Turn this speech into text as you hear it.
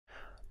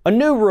A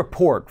new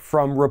report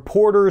from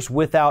Reporters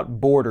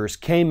Without Borders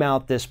came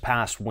out this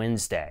past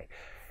Wednesday.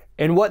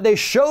 And what they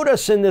showed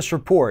us in this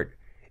report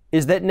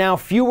is that now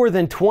fewer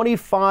than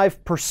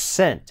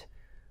 25%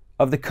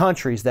 of the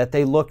countries that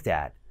they looked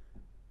at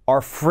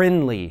are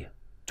friendly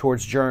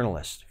towards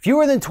journalists.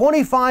 Fewer than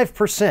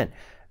 25%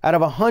 out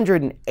of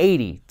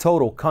 180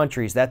 total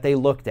countries that they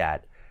looked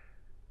at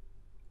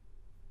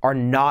are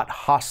not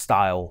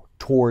hostile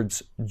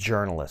towards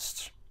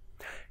journalists.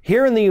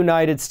 Here in the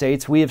United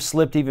States, we have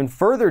slipped even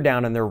further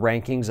down in their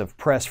rankings of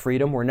press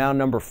freedom. We're now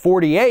number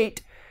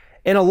 48,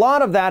 and a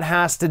lot of that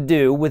has to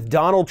do with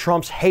Donald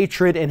Trump's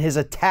hatred and his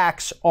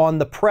attacks on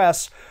the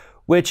press,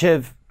 which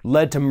have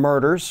led to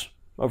murders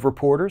of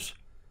reporters.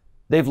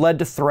 They've led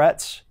to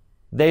threats.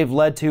 They've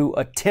led to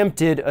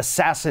attempted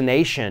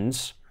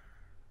assassinations.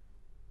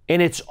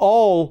 And it's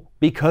all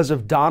because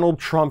of Donald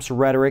Trump's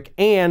rhetoric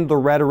and the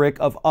rhetoric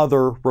of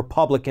other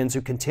Republicans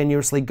who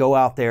continuously go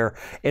out there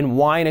and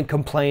whine and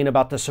complain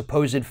about the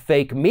supposed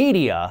fake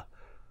media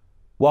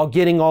while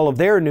getting all of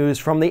their news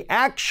from the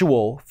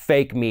actual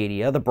fake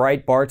media, the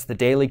Breitbarts, the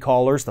Daily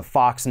Callers, the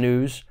Fox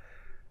News.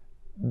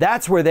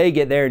 That's where they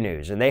get their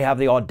news, and they have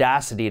the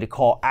audacity to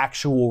call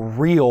actual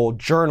real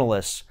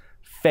journalists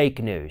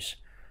fake news.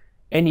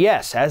 And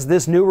yes, as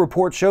this new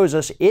report shows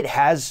us, it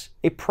has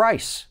a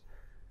price.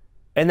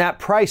 And that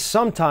price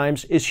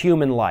sometimes is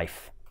human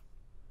life.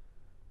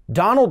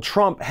 Donald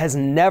Trump has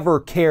never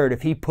cared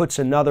if he puts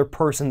another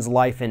person's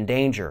life in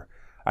danger.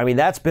 I mean,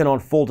 that's been on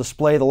full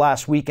display the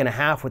last week and a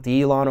half with the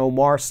Ilhan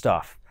Omar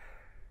stuff.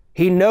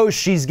 He knows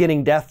she's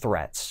getting death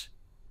threats.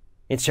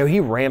 And so he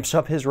ramps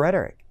up his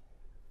rhetoric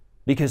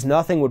because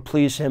nothing would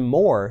please him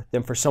more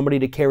than for somebody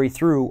to carry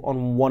through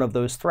on one of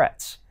those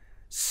threats.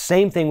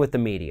 Same thing with the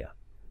media.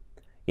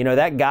 You know,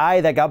 that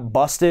guy that got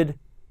busted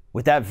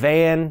with that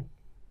van,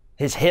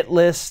 his hit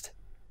list,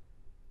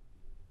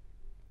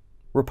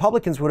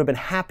 Republicans would have been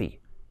happy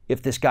if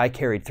this guy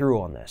carried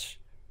through on this.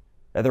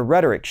 Now, the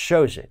rhetoric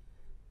shows it.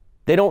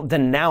 They don't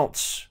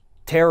denounce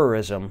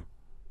terrorism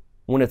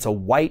when it's a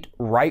white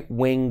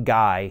right-wing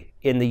guy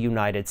in the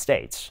United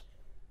States.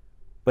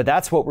 But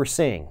that's what we're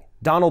seeing.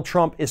 Donald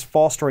Trump is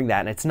fostering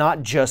that, and it's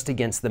not just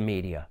against the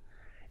media.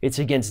 It's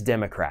against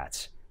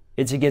Democrats.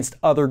 It's against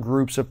other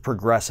groups of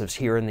progressives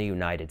here in the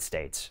United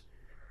States.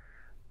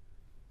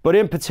 But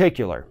in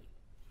particular,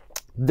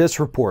 this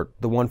report,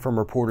 the one from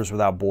Reporters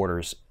Without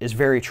Borders, is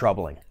very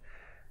troubling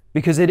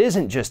because it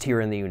isn't just here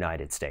in the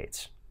United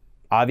States.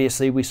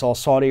 Obviously, we saw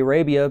Saudi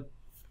Arabia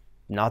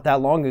not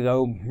that long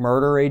ago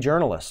murder a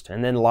journalist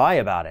and then lie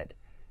about it.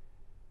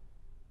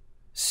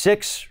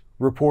 6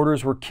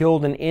 reporters were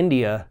killed in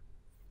India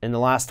in the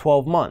last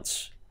 12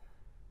 months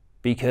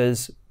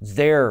because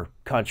their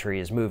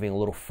country is moving a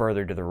little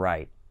further to the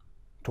right,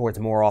 towards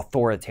more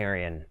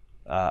authoritarian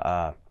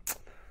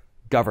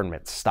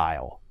government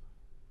style.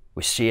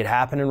 We see it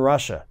happen in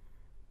Russia.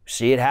 We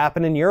see it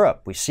happen in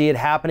Europe. We see it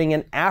happening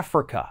in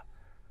Africa.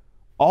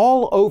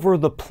 All over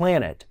the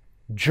planet,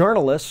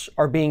 journalists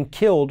are being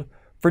killed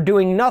for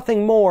doing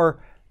nothing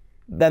more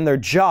than their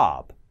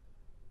job.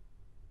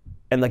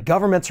 And the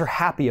governments are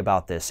happy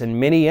about this. In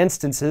many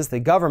instances,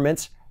 the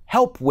governments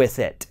help with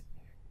it.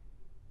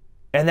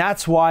 And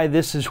that's why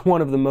this is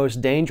one of the most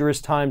dangerous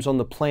times on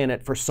the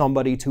planet for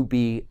somebody to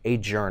be a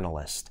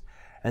journalist.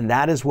 And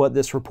that is what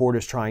this report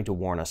is trying to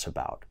warn us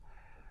about.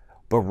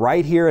 But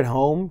right here at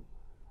home,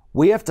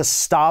 we have to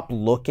stop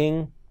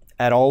looking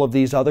at all of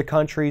these other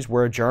countries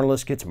where a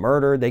journalist gets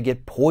murdered, they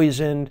get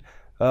poisoned,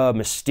 a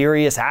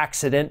mysterious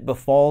accident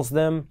befalls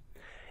them.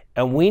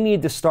 And we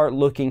need to start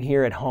looking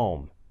here at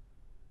home.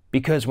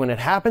 Because when it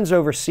happens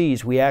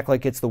overseas, we act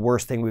like it's the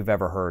worst thing we've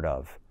ever heard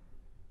of.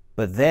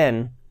 But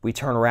then we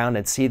turn around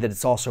and see that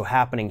it's also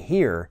happening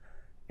here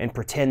and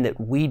pretend that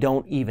we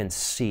don't even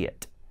see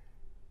it.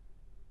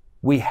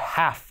 We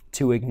have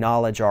to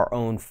acknowledge our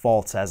own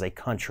faults as a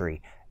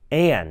country,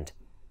 and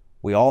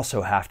we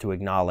also have to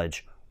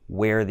acknowledge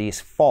where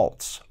these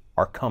faults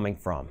are coming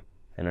from.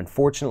 And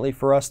unfortunately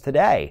for us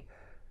today,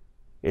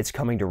 it's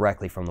coming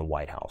directly from the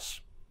White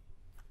House.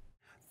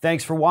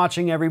 Thanks for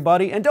watching,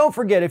 everybody, and don't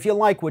forget, if you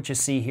like what you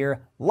see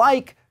here,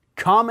 like,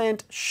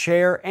 comment,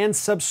 share, and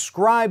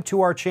subscribe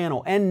to our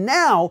channel. And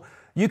now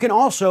you can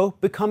also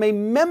become a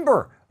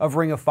member of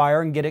Ring of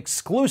Fire and get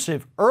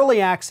exclusive early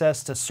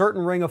access to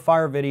certain Ring of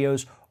Fire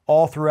videos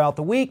all throughout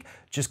the week.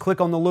 Just click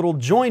on the little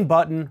join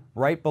button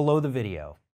right below the video.